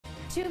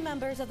Two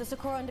members of the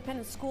Socorro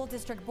Independent School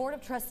District Board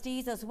of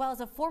Trustees, as well as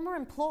a former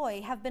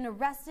employee, have been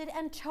arrested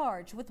and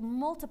charged with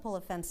multiple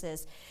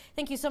offenses.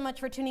 Thank you so much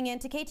for tuning in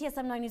to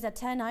KTSM 9 News at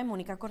 10. I'm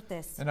Monica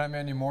Cortez. And I'm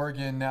Andy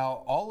Morgan.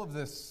 Now, all of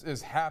this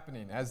is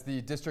happening as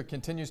the district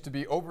continues to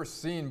be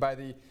overseen by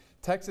the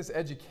Texas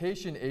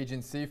Education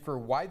Agency for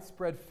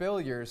widespread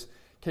failures.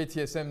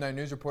 KTSM 9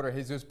 News reporter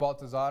Jesus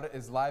Baltazar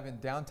is live in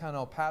downtown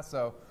El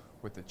Paso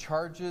with the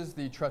charges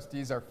the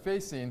trustees are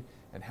facing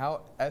and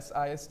how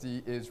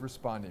SISD is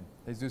responding.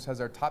 Jesus has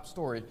our top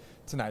story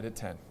tonight at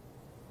 10.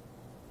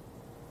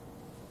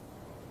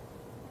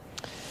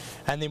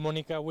 And then,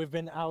 Monica, we've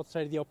been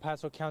outside the El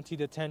Paso County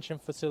Detention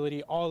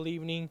Facility all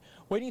evening,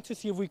 waiting to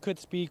see if we could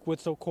speak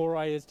with Socorro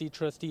ISD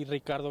trustee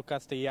Ricardo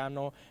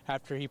Castellano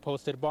after he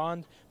posted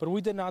bond, but we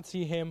did not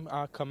see him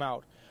come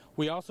out.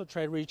 We also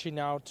tried reaching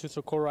out to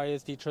Socorro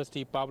ISD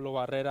trustee Pablo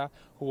Barrera,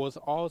 who was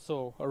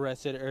also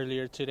arrested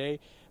earlier today,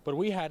 but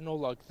we had no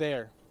luck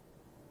there.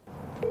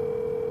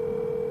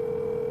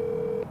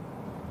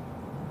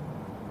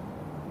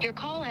 Your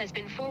call has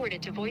been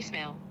forwarded to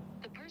voicemail.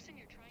 The person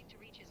you're trying to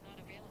reach is not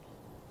available.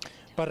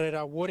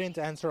 Barrera wouldn't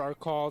answer our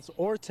calls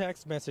or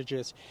text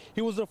messages.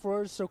 He was the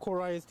first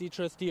Socorro ISD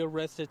trustee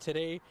arrested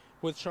today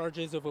with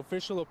charges of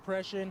official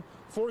oppression,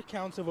 4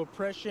 counts of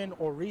oppression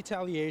or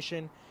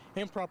retaliation,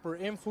 improper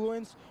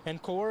influence,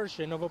 and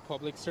coercion of a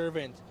public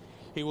servant.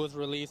 He was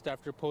released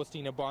after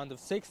posting a bond of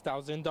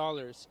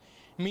 $6,000.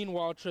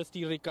 Meanwhile,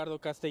 trustee Ricardo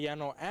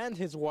Castellano and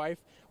his wife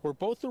were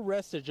both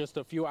arrested just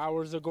a few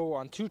hours ago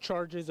on 2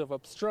 charges of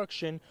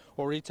obstruction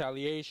or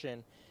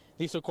retaliation.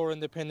 The Socorro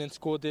Independent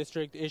School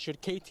District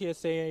issued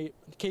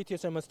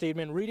KTSM a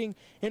statement reading,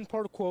 in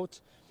part,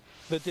 quote,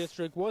 "The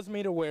district was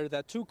made aware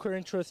that 2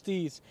 current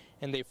trustees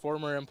and a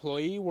former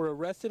employee were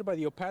arrested by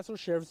the El Paso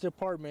Sheriff's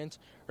Department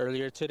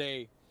earlier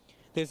today.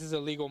 This is a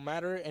legal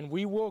matter and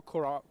we will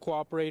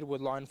cooperate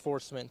with law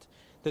enforcement.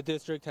 The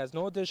district has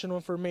no additional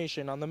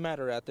information on the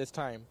matter at this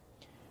time."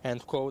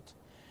 End quote.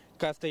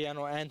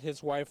 Castellano and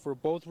his wife were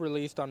both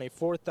released on a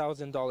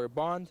 $4,000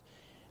 bond,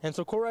 and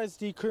Socorro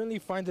ISD currently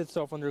finds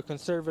itself under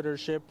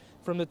conservatorship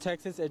from the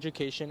Texas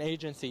Education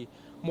Agency.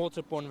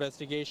 Multiple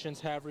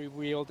investigations have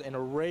revealed an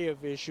array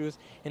of issues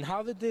in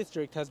how the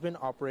district has been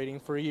operating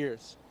for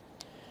years.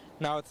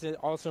 Now, it's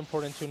also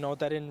important to note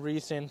that in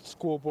recent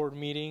school board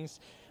meetings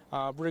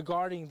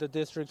regarding the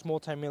district's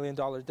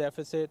multi-million-dollar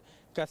deficit,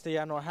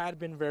 Castellano had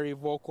been very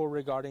vocal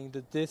regarding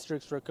the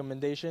district's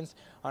recommendations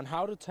on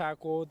how to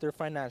tackle their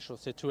financial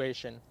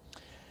situation.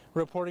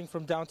 Reporting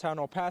from downtown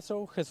El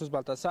Paso, Jesus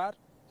Baltazar,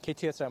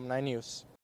 KTSM 9 News.